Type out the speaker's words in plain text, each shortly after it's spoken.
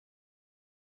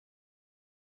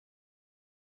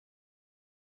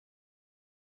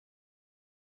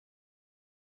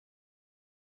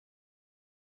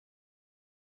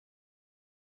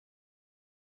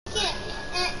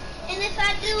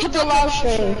Hit the live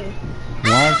stream.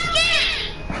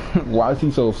 Why is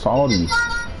he so salty?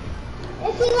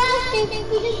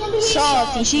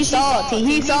 Salty, she's salty,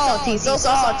 he's salty, so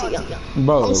salty.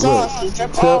 Bro, I'm salty.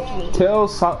 Tell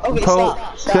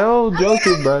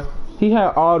Joseph, bro. He had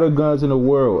all the guns in the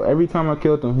world. Every time I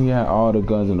killed him, he had all the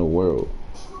guns in the world.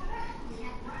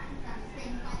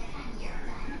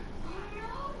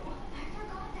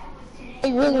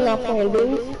 You really not playing,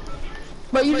 dude.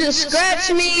 But you just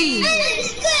scratched me.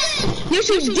 You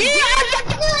should get.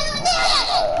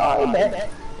 Oh, man.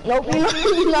 Nope,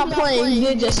 you're not playing. You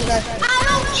did just scratch me. I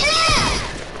don't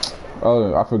care.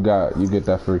 Oh, I forgot. You get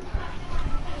that free.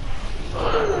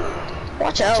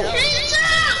 Watch out.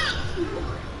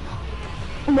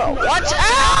 Bro, watch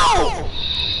out.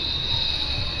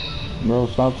 Bro,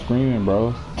 stop screaming,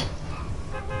 bro.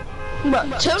 Bro,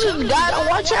 tell this guy to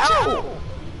watch out.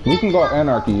 We can go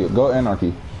anarchy. Go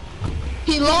anarchy.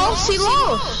 He lost. He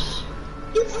lost.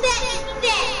 You fat.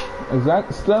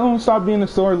 Exactly. Don't stop being a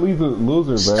sore loser,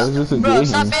 bro. It's just a game. Bro,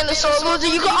 stop being a sore loser.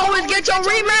 You can always get your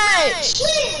rematch.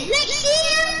 Next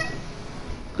year.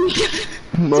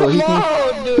 Bro,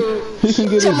 Tomorrow, dude. He can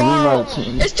get Tomorrow. his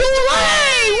rematch. It's too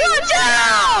late. Watch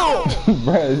out.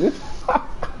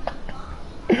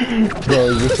 Bro,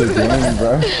 it's just a game,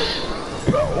 bro.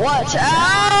 Watch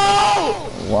out.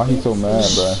 Why he so mad,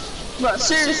 bro? Bro,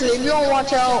 seriously, if you don't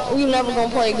watch out, we never gonna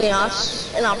play again.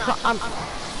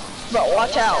 Bro,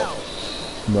 watch out.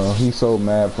 Bro, he's so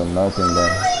mad for nothing, bro.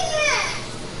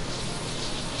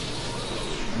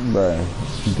 Bro,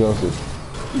 Joseph.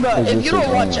 Bro, if you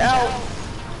don't watch out.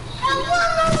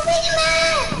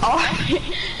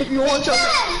 If you want to.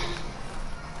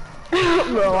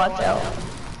 Bro, watch out.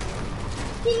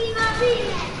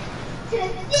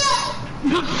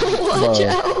 Watch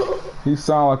out. He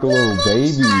sound like a little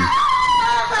baby.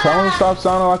 Tell him to stop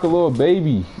sounding like a little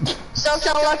baby. Stop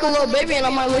sounding like a little baby and I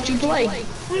might let you play.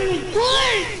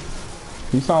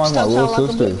 He sound like my little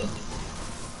sister.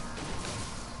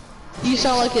 You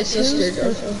sound like his sister,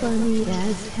 Joseph. Funny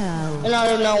as hell. And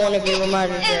I do not want to be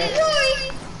reminded of that.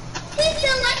 He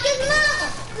sound like his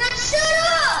mama. Now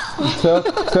shut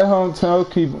up. Tell him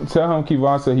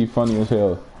Kevon said he funny as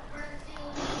hell.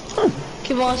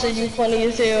 Kevon said you funny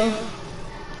as hell.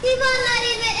 Kevon not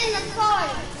even in the car.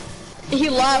 He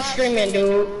live streaming,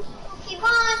 dude.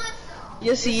 Kevon.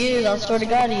 Yes, he is. I swear to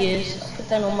God, he is. Put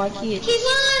that on my kids.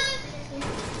 Kevon.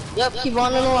 Yep,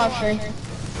 Kevon in the live stream.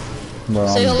 Bro,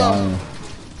 say I'm hello. dying.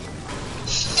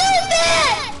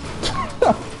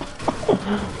 Stupid.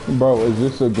 Bro, is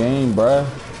this a game, bruh?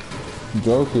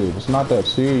 Joseph, it's not that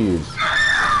serious.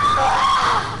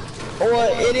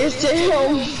 Well, it is to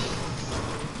him.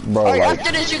 Bro, Alright, like,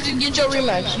 after this, you can get your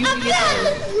rematch. You can And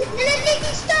if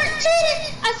you start cheating,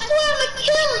 I swear I'ma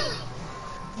kill you.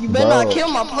 You better Bro. not kill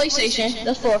my PlayStation.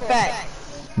 That's for a fact.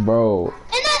 bro, And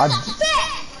that's not fair.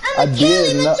 I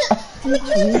did not. I'ma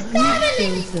kill you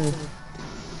finally.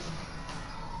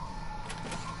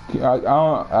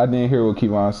 I didn't hear what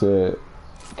Kevon said.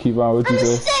 Kevon, what you I'ma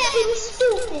say? say he was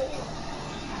stupid.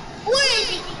 Where is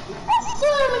he? I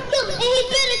swear I'ma kill him. And he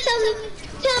better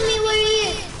tell me where he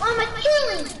is. I'ma kill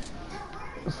him.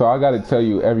 So I gotta tell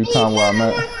you every time where I'm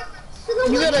at.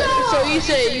 You gotta. So you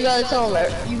said you gotta tell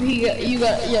him.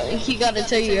 He gotta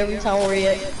tell you every time where he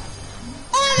at.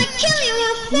 I'ma kill you,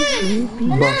 my friend.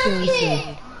 And I don't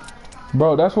care.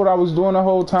 Bro, that's what I was doing the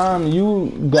whole time.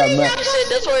 You got I mad. said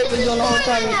that's what he was doing the whole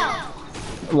time.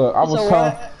 Look, I was So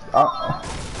telling.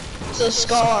 It's a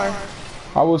scar.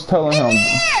 I was telling him,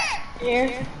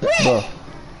 Here.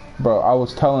 bro. I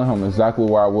was telling him exactly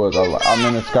where I was. I was like, I'm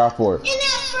in the Skyfort. In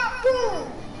that front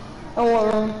room. Oh,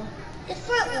 what room? The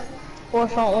front room. Or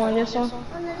front one, this one?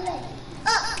 On the left.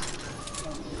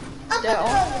 Up That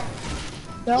one? above.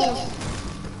 That one?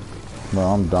 Bro,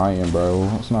 I'm dying, bro.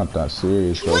 It's not that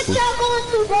serious, What Joseph. y'all going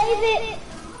to, David?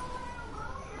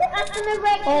 I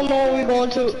don't know where we're going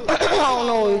to. I don't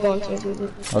know where we're going to.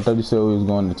 I thought you said we was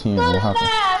going to 10. What happened?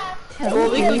 Well,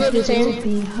 we can go to 10.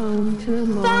 Be home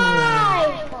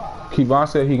tomorrow. Kevon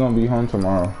said he gonna be home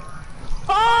tomorrow.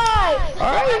 Alright.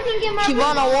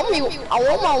 Kevon, I want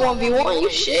my 1v1. You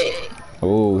shit.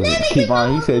 Oh,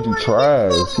 Kevon, he said you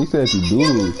trash. He said you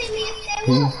doodle.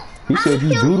 He said you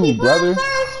doodle, brother.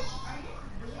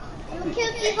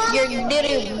 You're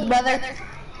diddy, brother.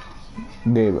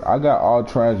 David, I got all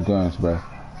trash guns, bro.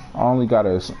 I only got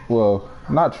a, well,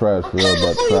 not trash for real,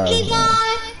 but trash guns.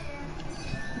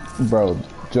 Bro,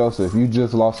 Joseph, you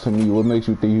just lost to me. What makes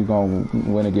you think you gonna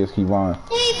win against Kevon?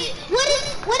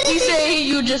 What He is said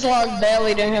you just lost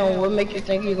badly to him. What make you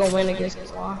think you're gonna win against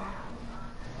Kevon?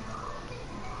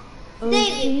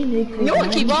 David. You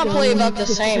wanna keep on playing about the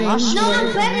same. I No, swear.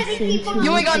 I'm better to keep on.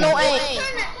 You ain't got no aim.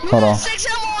 You Hold on. got 6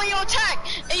 ammo on your attack,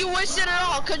 and you wasted it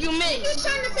all because you If missed.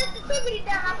 you turn the sensitivity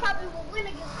down, I probably will win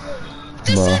against you.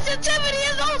 The Bro. sensitivity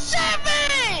is on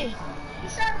 7!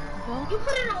 You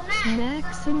put it on that.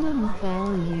 Maximum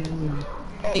volume.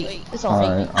 Wait, it's on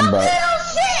Alright, I'm back.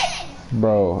 Oh shit!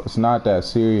 Bro, it's not that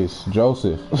serious.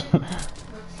 Joseph.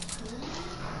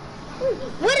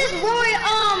 What is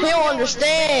Roy, He don't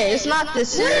understand. It's not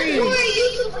this what is serious. Roy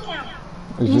YouTube account?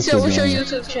 It's He just said, a what's your game.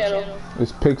 YouTube channel?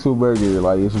 It's Pixel Burger.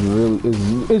 Like, it's He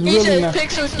really said, not.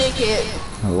 Pixel Dickhead.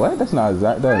 What? That's not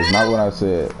exact. That is not what I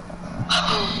said.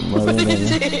 What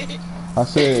is it? I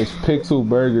said it's Pixel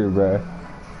Burger, bruh.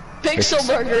 Pixel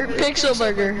Burger. Pixel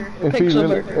Burger. If he Pixel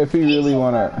really, Burger. if he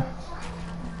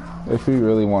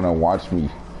really wanna watch me.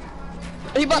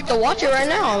 He about to watch it right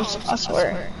now, I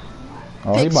swear.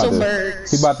 Oh, Pixel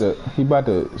Birds. he about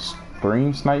to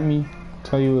stream snipe me.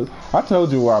 Tell you, I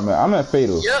told you where I'm at. I'm at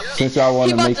Fatal. Yep. Since y'all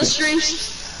want He to about make to it, stream.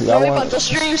 Y'all He want- about to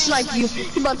stream snipe you.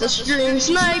 He about to stream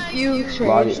snipe you. Stream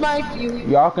Like- snipe you.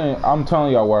 y'all can. I'm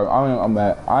telling y'all where I'm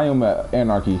at. I am at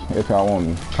Anarchy. If y'all want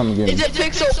me, come and get Is me. it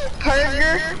Pixel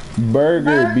Burger?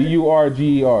 Burger,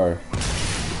 Burger.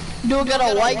 Do it got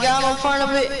a white guy on front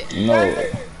of it? No,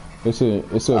 it's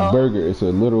a burger. It's a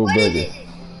literal burger.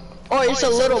 Or it's a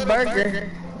little burger?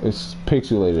 It's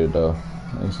pixelated though.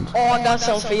 It's Oh, I got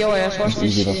something for your ass. Watch this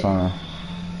easy to shit. find.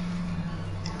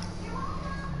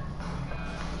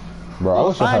 Bro, I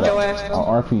wish I had Find your an ass, though.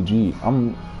 RPG.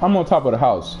 I'm on top of the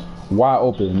house, wide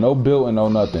open, no building, no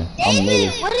nothing. I'm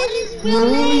literally. What is his real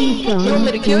Really name? want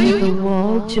me to don't kill do you? the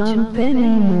wall jump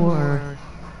anymore.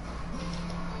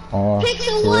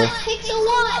 Pixel what? Pixel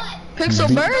what?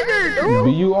 Pixel Burger,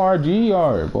 dude.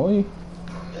 Burger, boy.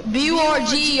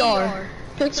 Burger.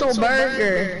 Pixel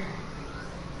Burger.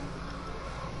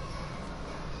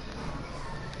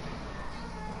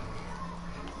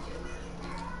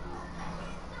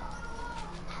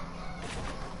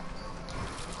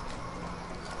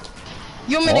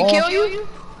 You want me to kill you?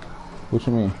 What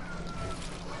you mean?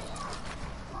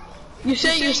 You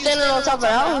said you standing on top of the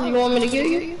house. You want me to kill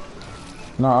you?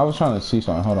 No, I was trying to see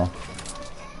something. Hold on.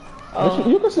 Oh.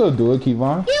 You can still do it,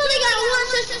 Kevon. He only got one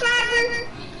subscriber.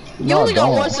 You No, only I got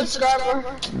don't. one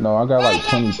subscriber. No, I got like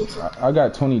 20. I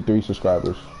got 23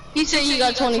 subscribers. He said you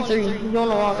got 23. You on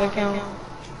the wrong account.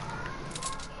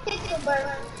 Pixel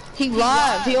Burger. He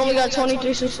live. He only got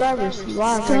 23 subscribers. He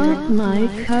live right Stop, now.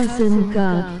 my cousin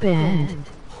got banned.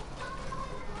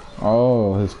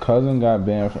 Oh, his cousin got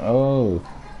banned. Oh,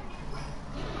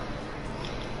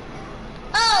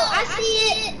 Oh, I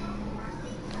see it.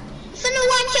 Finna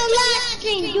watch your live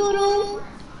stream, doodle.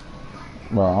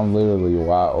 bro, I'm literally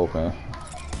wide open.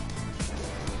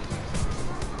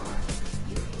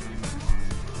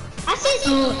 I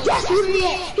see. That's where he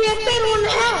at. He had Fatal in the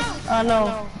house. I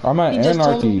know. I'm at He just told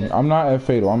Anarchy. me. I'm not at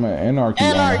Fatal. I'm at Anarchy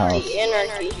on the house. Anarchy.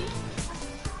 Anarchy.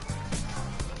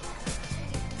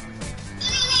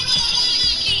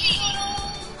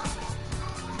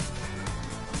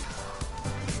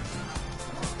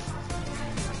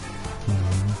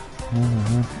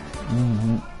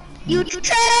 You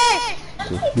trash.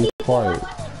 Just be quiet.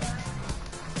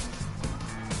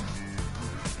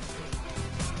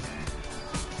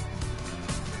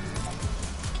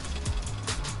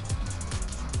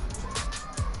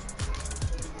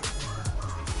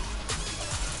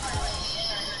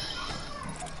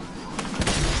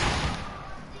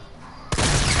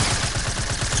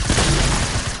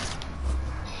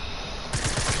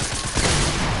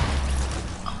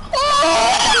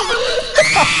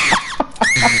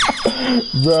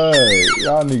 Bruh,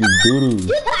 y'all niggas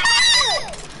doodoo.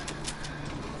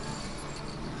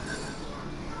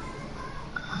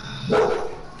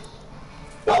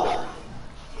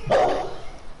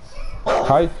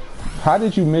 How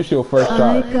did you miss your first I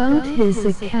shot? got his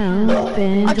account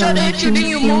banned I tried on to hit you, then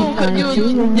you moved, PC cause by you,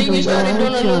 doing then you the started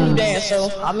doing wall a little jump. dance,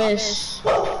 so I missed.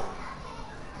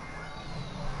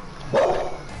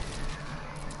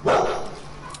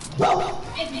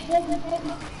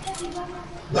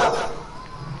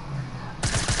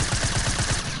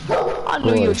 I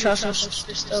knew you would trust us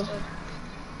stuff.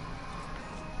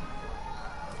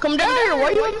 Come down here, why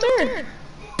you up there?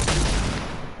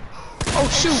 Oh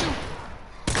shoot.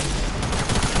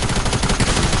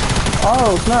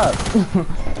 Oh snap!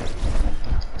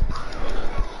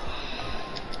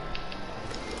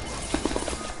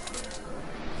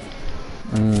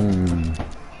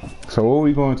 So what are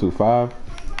we going to? 5?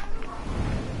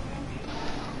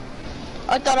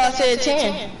 I thought I said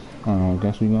 10. I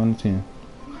guess we going to 10.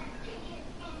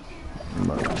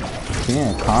 Bro,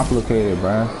 10 complicated,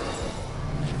 bruh.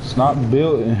 Stop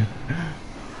building.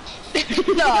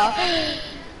 Nah.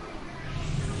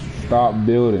 Stop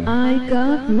building. I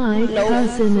got my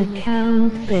cousin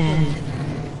account banned.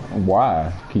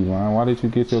 Why, Keyline? Why did you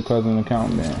get your cousin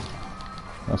account banned?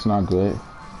 That's not good.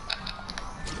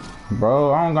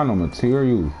 Bro, I don't got no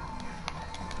material.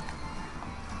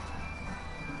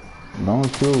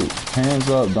 Don't shoot. Hands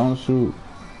up, don't shoot.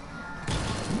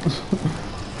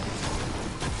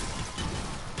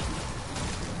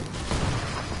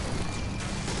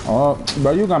 Oh,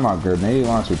 bro, you got my grenade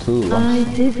launcher too. I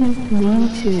didn't mean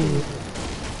to.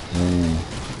 Man.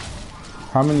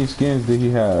 How many skins did he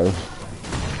have?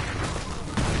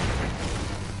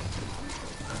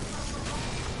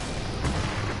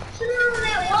 Sit down on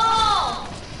that wall.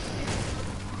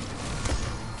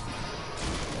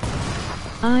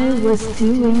 I was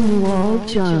doing wall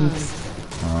jumps.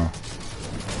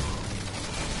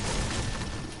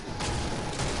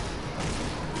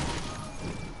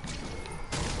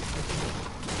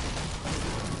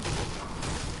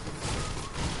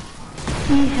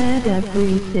 He had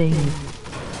everything.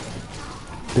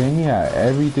 Then he had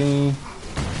everything.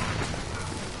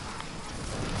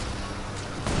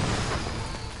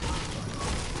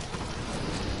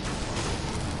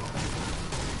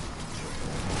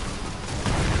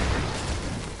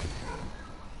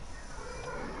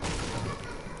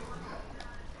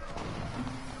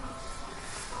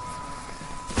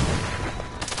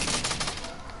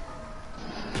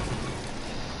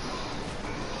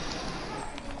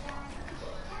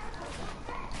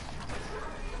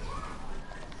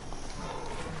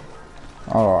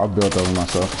 Oh, I built over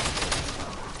myself.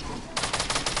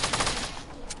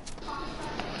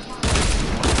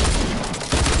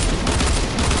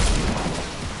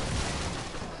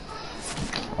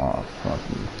 Oh, fuck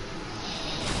you.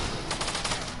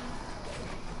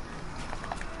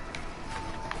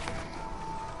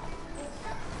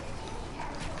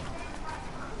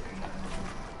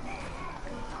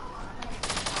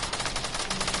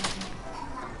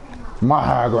 My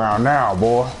high ground now,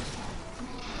 boy.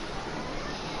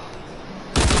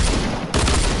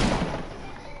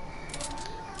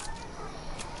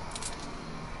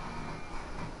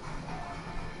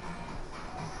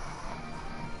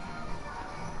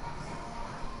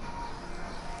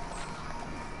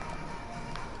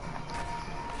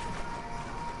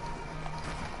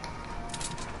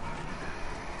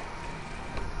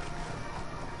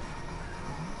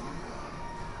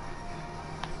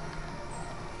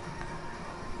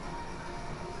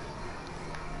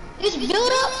 Just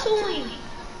build up to him.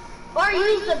 Or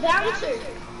use the bouncer.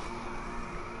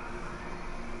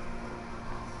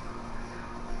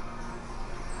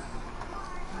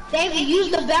 David, use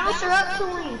the bouncer up to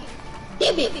him.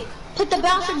 David, put the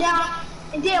bouncer down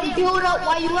and then build up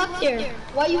while you up there.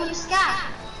 While you in the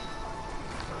sky.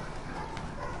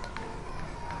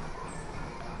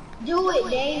 Do it,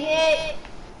 David.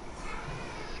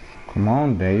 Come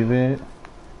on, David.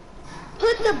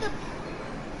 Put the...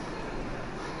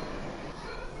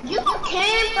 You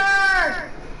camper!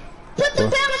 Put the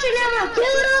bouncer down and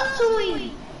build up to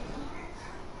him!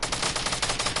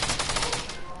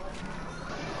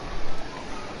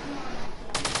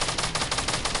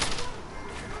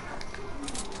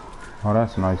 Oh,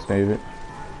 that's nice, David.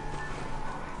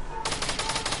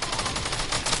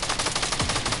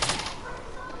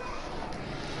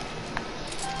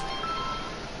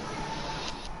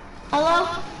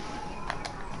 Hello?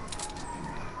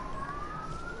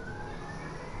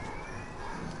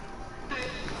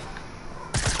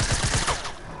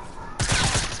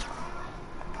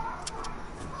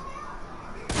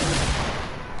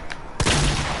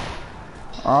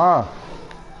 Ah.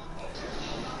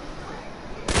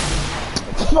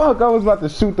 Fuck, I was about to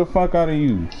shoot the fuck out of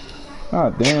you.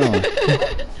 God damn.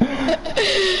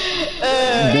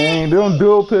 Dang, them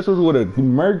dual pistols would have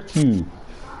murked you.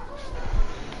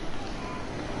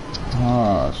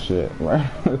 Oh shit.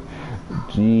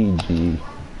 GG.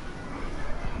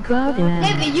 Got him.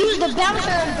 David, use the bouncer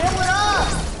and build it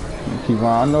up! Keep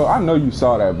on. I know you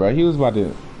saw that, bro. He was about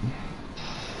to.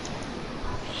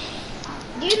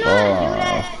 Do you know how to do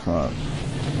that? Fuck.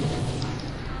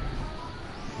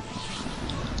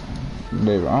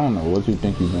 David, I don't know what you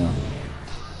think you're doing.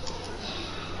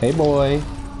 Hey, boy.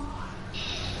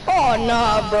 Oh,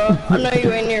 nah, bro. I know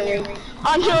you ain't near me.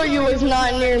 I know you was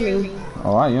not near me.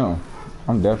 Oh, I am.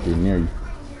 I'm definitely near you.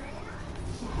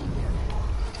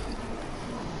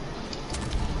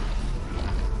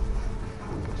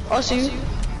 I'll see you.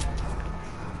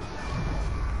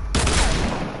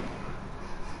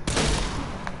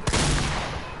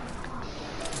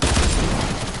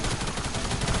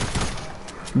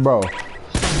 Bro.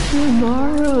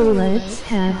 Tomorrow let's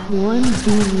have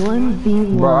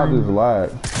 1v1v1. Bro, I just lied.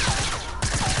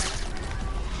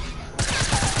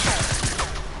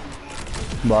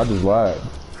 Bro, I just lied.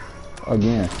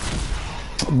 Again.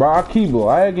 Bro, I keep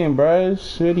lagging, bro.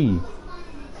 It's shitty.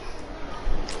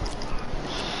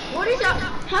 What is your,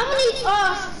 how many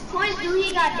points do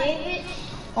he got, David?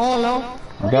 Oh no.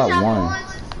 I got one.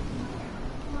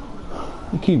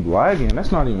 You keep lagging.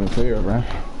 That's not even fair, bro.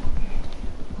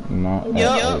 No.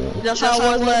 Yup. That's how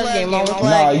I was last game. I was Nah,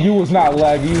 lagging. you was not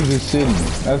lagging. You was just sitting.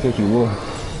 That's what you was.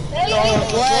 I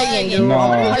was lagging, dude. Nah.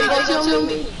 How you gonna tell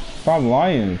me? Stop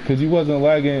lying, cause you wasn't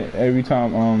lagging every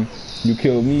time you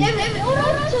killed me. David, hold on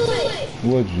to it.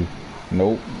 Would you?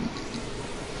 Nope.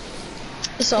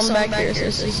 There's something back there.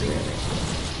 Sissy.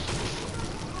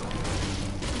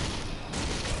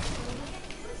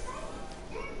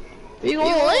 You gonna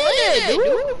land it,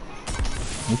 dude?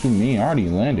 What you mean? I already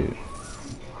landed.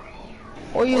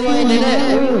 Or you landed it?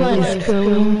 Where you landed? It's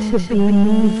going to be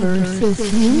me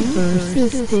versus you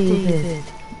versus David.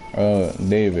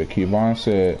 David, Kevon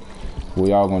said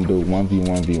we all gonna do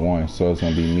 1v1v1, so it's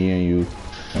gonna be me and you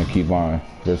and Kevon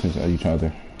versus each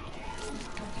other.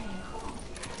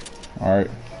 Alright.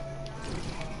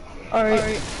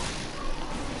 Alright.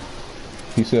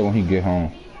 He said when he get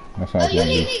home. That's how it's gonna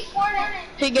be.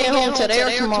 He get home today or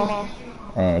tomorrow?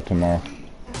 Tomorrow.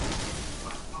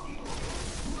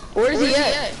 Where's he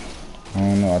at? I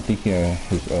don't know, I think he at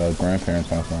his grandparents'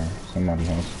 house or somebody's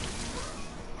house.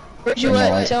 Where's you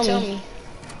at? Tell me.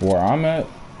 Where I'm at?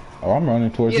 Oh, I'm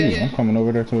running towards you. Yeah. I'm coming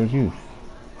over there towards you.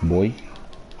 Boy.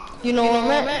 You know where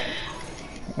I'm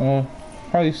at?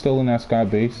 Probably still in that sky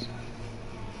base.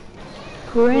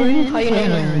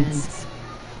 Grandparents.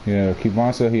 Yeah,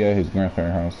 Kevon said he at his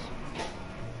grandparents' house.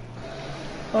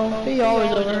 Oh, he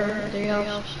always over there at their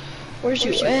house. Where's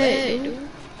you at, dude?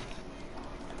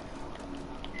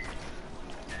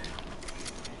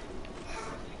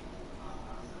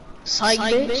 Psych,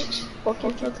 bitch.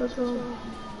 Fucking fuck us all.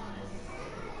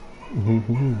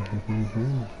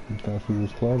 You thought she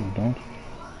was clever, don't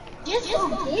you? Just go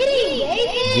get it,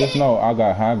 David. Just know I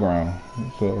got high ground,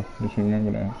 so just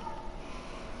remember that.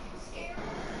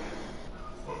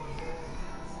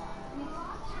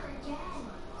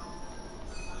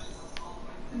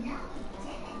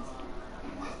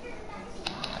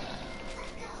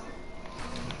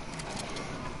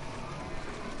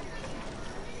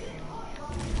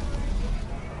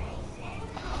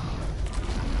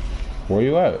 Where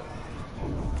you at?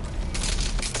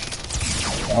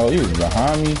 Oh, you was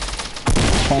behind me?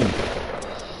 Punk.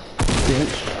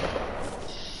 Bitch.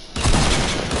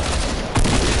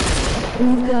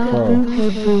 Booga, Bro. booga,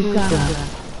 booga.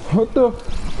 What the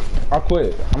f— I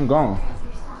quit. I'm gone.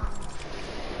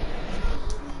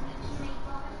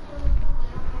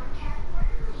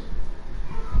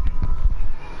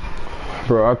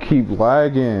 Bro, I keep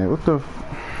lagging. What the f—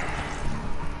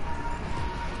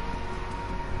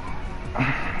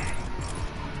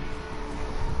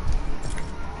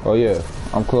 Oh yeah,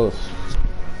 I'm close.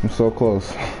 I'm so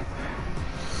close.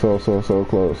 So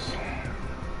close.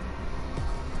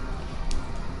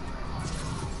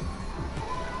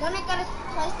 Don't it got a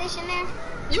PlayStation there?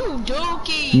 You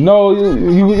joking? No,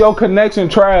 your connection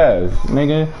trash,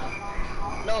 nigga.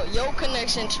 No, your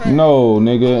connection trash. No, You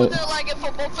nigga. was like it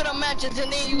for both of them matches,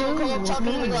 and then you gonna come up talking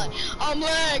to me like, I'm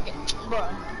lagging, bro.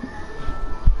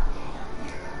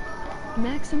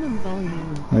 Maximum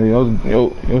volume. Hey,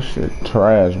 your shit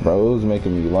trash, bro. It was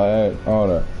making me lag. All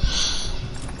that.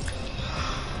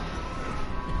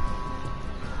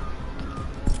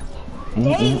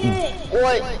 David.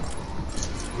 What?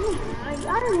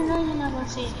 I don't know you're not gonna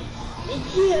say it.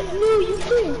 Yeah, no, you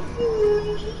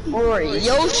can't. Rory,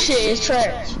 your shit is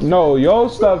trash. No, your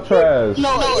stuff trash.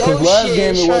 No, Cause your last shit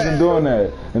game is it wasn't trash. doing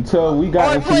that until we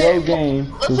got Alright, into your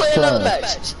game. Let's It was play another trash.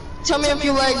 match. Tell me if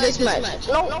you like this match.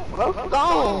 No, bro, go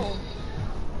on.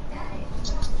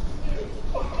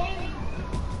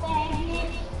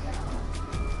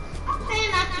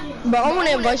 But I wanna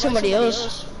invite somebody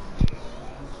else.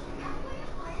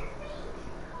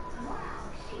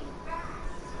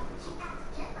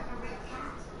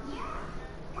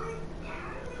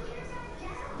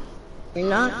 You're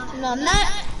not? No, I'm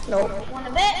not. Nope.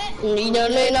 Wanna bet? No,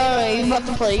 you about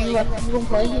to play. You gonna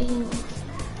play.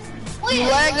 You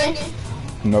lagging?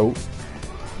 Nope.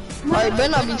 Alright, better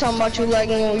not be talking about you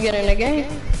lagging when we get in the game.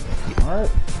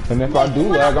 Alright. And if I do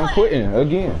lag, I'm quitting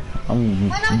again. I'm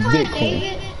When I'm dick playing,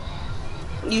 quitting.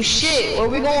 David. You shit, where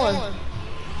we going?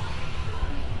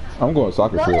 I'm going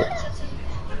soccer field.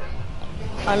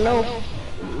 I know.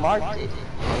 Marked it.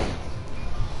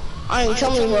 I ain't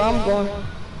telling you where I'm going.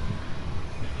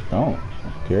 I don't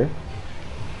care.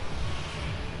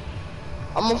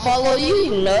 I'ma follow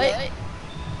you, nut.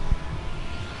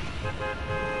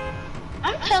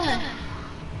 I'm telling.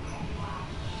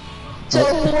 So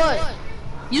what?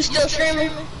 You still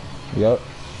streaming? Yup.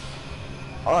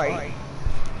 Alright.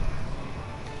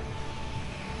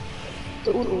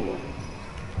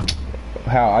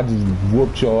 How? I just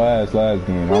whooped your ass last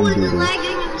game. Who I'm was doing.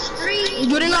 lagging in the street?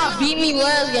 You did not beat me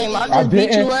last game. I I just beat you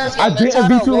didn't. last game. I didn't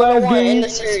beat you last game.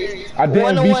 I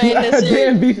didn't beat you. I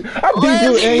didn't beat. I beat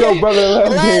you and your brother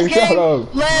last game. Shut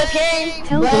up. Last game.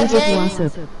 Tell Last David game.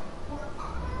 Wassup.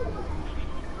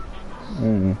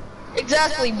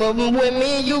 Exactly, but when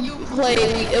me and you played,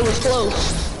 it was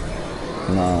close.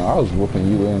 Nah, I was whooping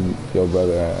you and your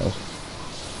brother ass.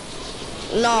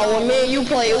 No, when me and you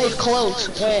played, it was close.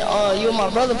 When you and my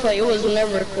brother played, it was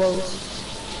never close.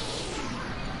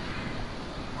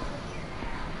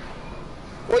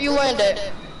 Where you land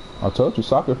at? I told you,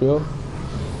 soccer field.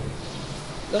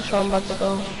 That's where I'm about to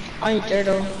go. I ain't there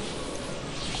though.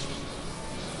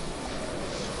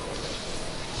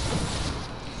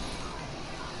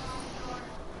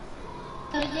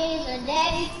 Days are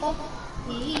daddy for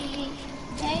me.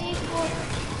 Daddy for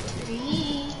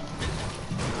me.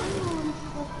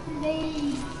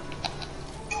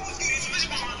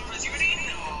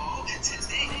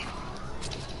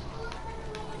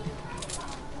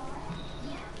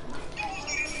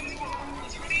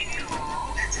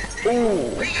 Ooh.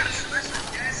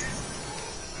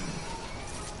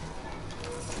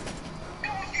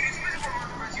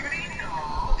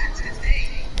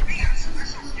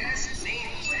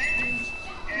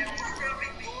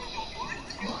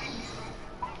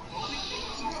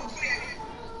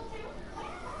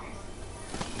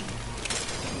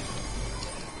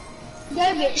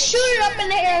 David, shoot it up in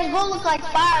the air and go look like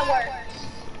fireworks.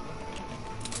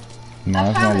 No,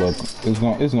 it's gonna look.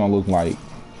 It's gonna look like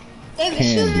David,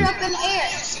 candy. shoot it up in the air.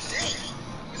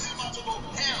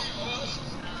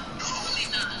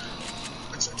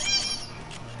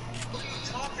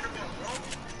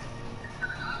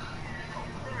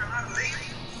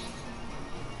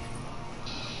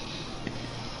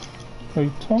 What are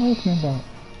you talking about?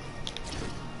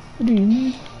 What do you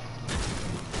mean?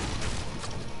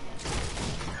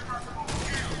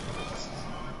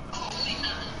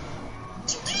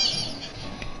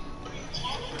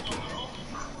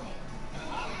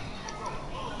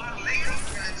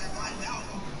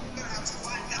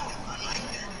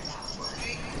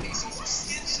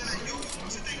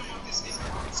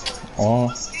 Oh,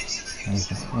 that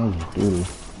was dude.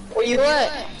 Where you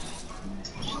at?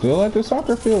 Still at the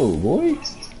soccer field, boy.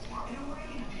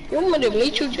 You want me to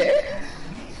meet you there?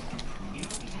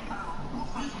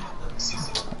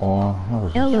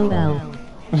 Oh, LOL.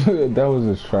 that was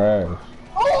just trash.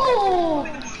 Oh,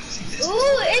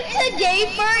 ooh, it's a day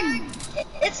for.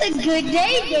 It's a good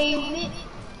day, David.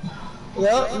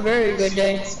 Yep, very good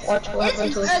day. Watch what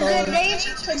happens It's to a the good storm. day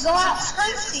to go out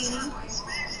hunting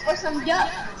for some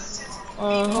ducks.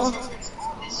 Uh-huh.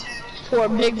 For a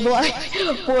big black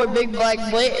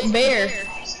bear.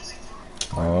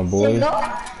 Oh boy.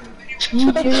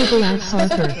 You terrible ass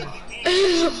Harper.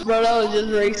 Bro, that was just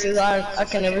racist. I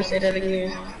can never say that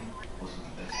again.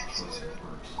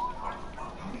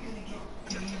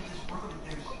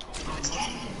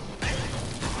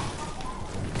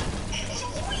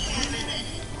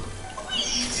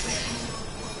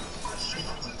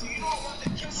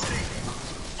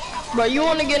 Bro, you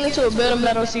want to get into a better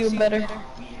battle, see you better?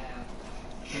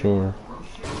 Sure.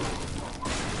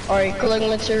 Alright, collect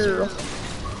material.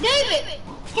 David,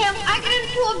 can I get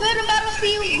into a better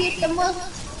battlefield? Get the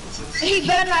most. He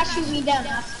better not shoot me down.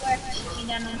 I swear, if he shoot me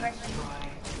down, I'm wrecking.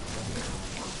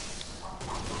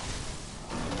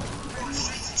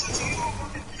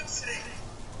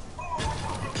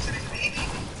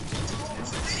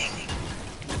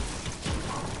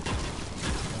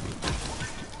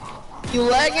 You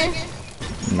lagging?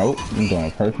 Nope, I'm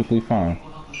doing perfectly fine.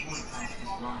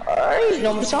 Alright,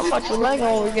 don't be talking about you lagging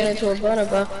when we get into a better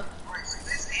battle.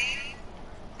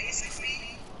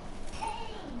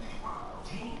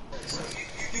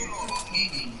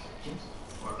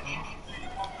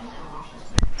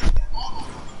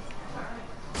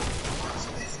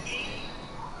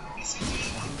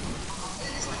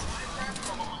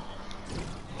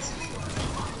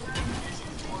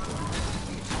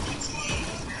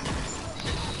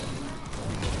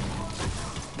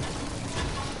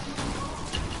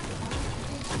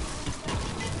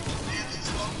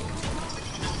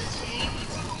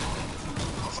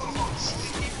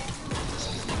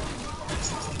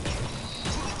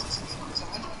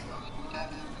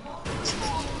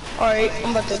 Alright,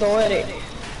 I'm about to go at it.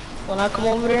 When I come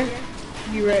over there,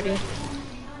 be ready.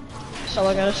 That's all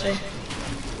I gotta say.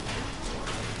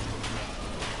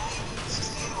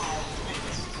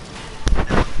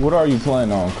 What are you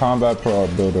playing on? Combat Pro or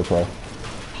Builder Pro?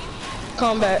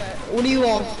 Combat. What do you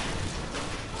want?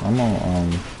 I'm on,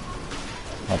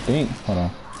 I think, hold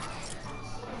on.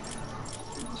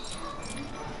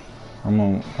 I'm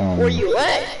on, Where you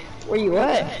at? Where you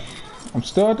at? I'm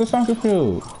still at the soccer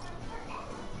field.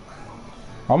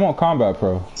 I'm on Combat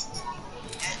Pro.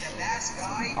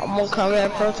 I'm on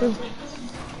Combat Pro too.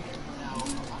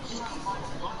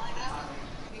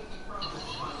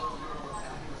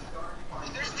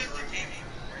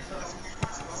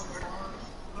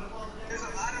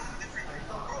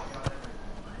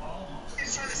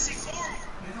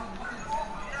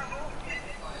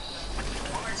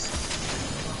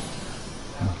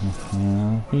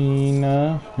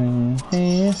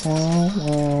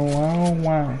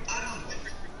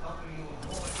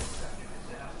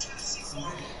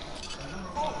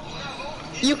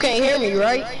 You can't hear me,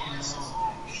 right?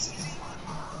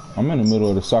 I'm in the middle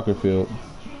of the soccer field.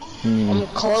 I'm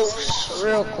close,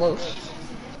 real close.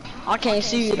 I can't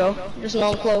see you though, just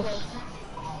know I'm close.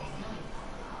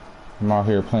 I'm out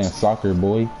here playing soccer,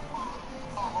 boy.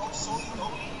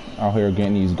 Out here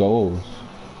getting these goals.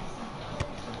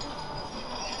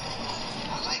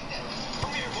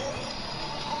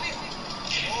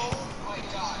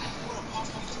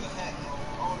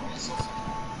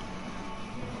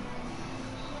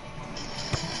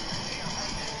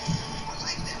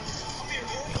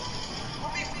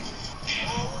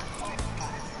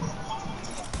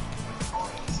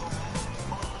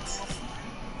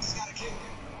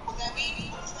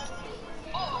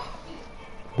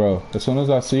 Bro, as soon as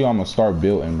I see you, I'm gonna start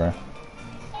building, bro.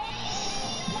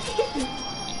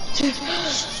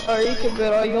 Or you can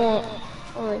build all you want.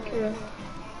 I don't care.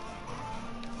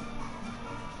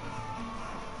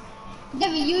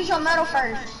 David, use your metal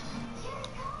first.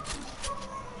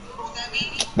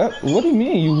 What do you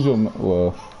mean use your,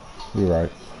 well, you're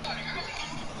right.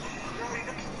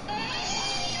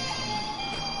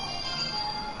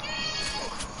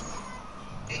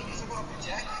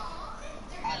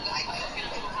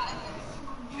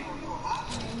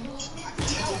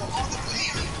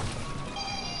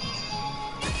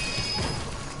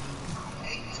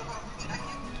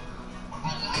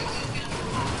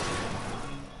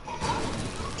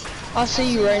 I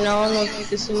see you right now. I don't know if you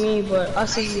can see me, but I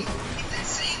see you.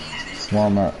 Where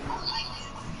I'm at.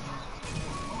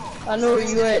 I know where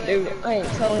you at, dude. I ain't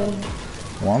telling you.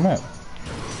 Where I'm at.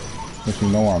 If you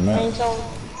know where I'm I at. ain't telling you.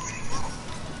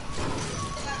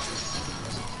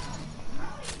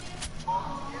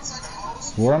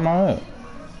 Where am I at?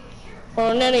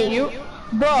 Oh, that ain't you.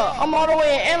 Bruh, I'm all the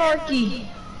way in Anarchy.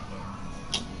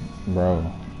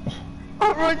 Bro.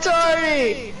 I'm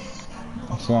retarded.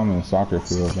 I saw I'm in the soccer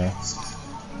field, man.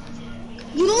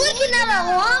 You looking at a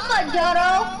llama,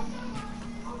 Dodo?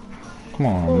 Come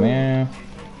on, man.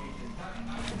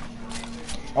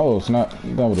 Oh, it's not.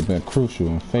 That would have been crucial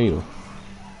and fatal.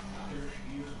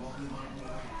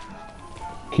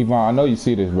 Keep on. I know you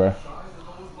see this, bro.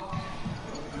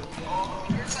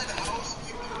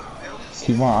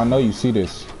 Keep on. I know you see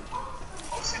this.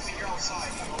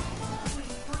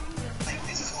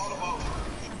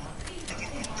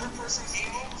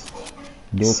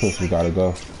 Dual pistol gotta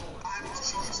go.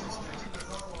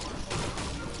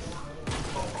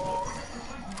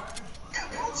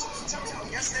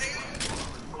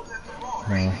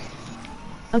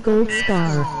 A gold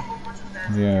star.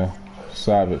 Yeah,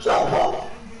 savage. No,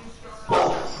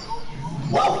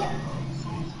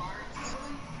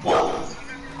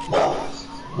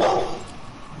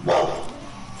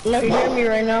 you hear me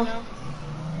right now?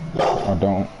 I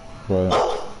don't, but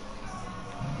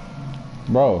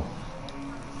bro,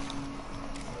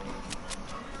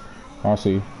 I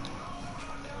see you.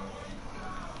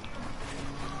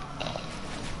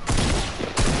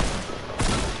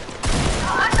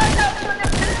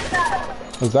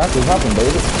 Exactly what happened,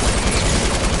 David.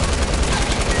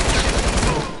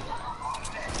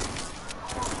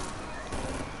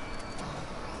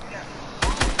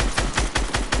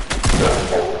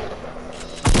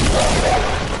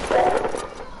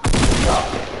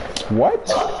 What?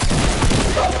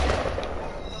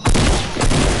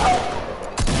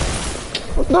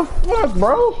 What the fuck,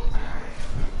 bro?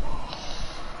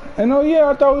 And oh yeah,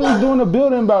 I thought we was doing a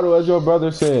building battle as your brother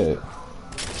said.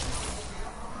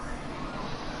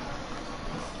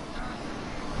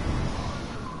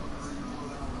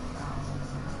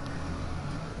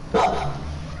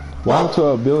 Welcome to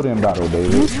a building battle,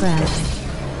 baby.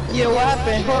 Yeah, what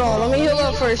happened? Hold on, let me heal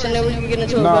up first and then we can get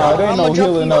into a Nah, battle. it ain't no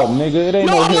healing up, nigga. It ain't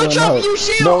no healing up.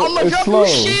 No, it's slow.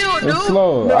 It's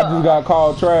slow. I just got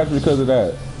called trash because of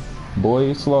that.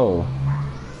 Boy, it's slow.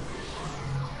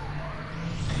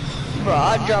 Bro,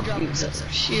 I dropped you to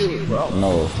shoot, bro.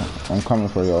 No, I'm coming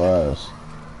for your ass.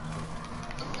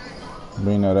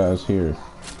 Bring that ass here.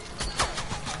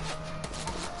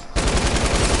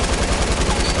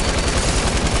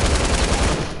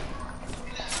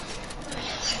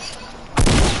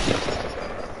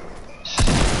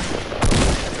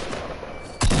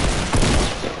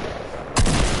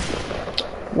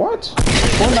 What?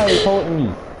 Fortnite is holding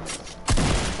me.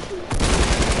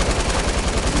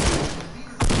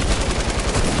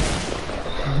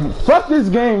 Fuck this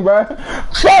game, bro.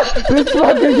 Fuck this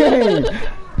fucking game.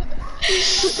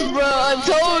 Bro, I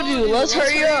told you. Let's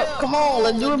hurry up. Come on,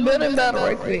 let's do a bidding battle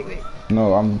right quick.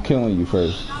 No, I'm killing you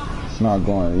first. It's not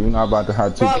going. You're not about to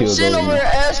have 2 Bro, I'm kills sitting over over me.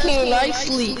 there asking you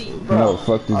nicely. Bro. No,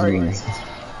 fuck this game.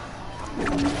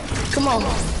 Come on.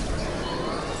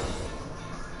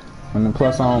 And then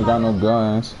plus I don't got no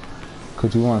guns.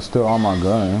 Cause you wanna steal all my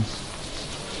guns.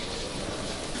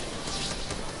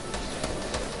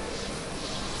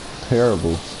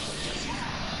 Terrible.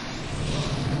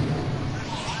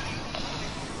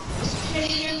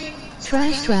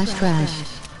 Trash, trash, trash.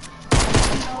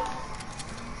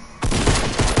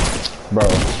 Bro.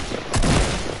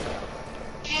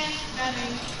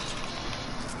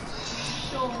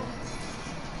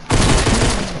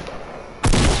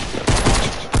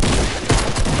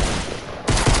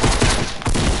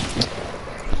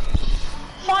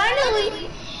 Finally.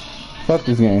 Fuck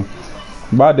this game.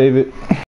 Bye, David.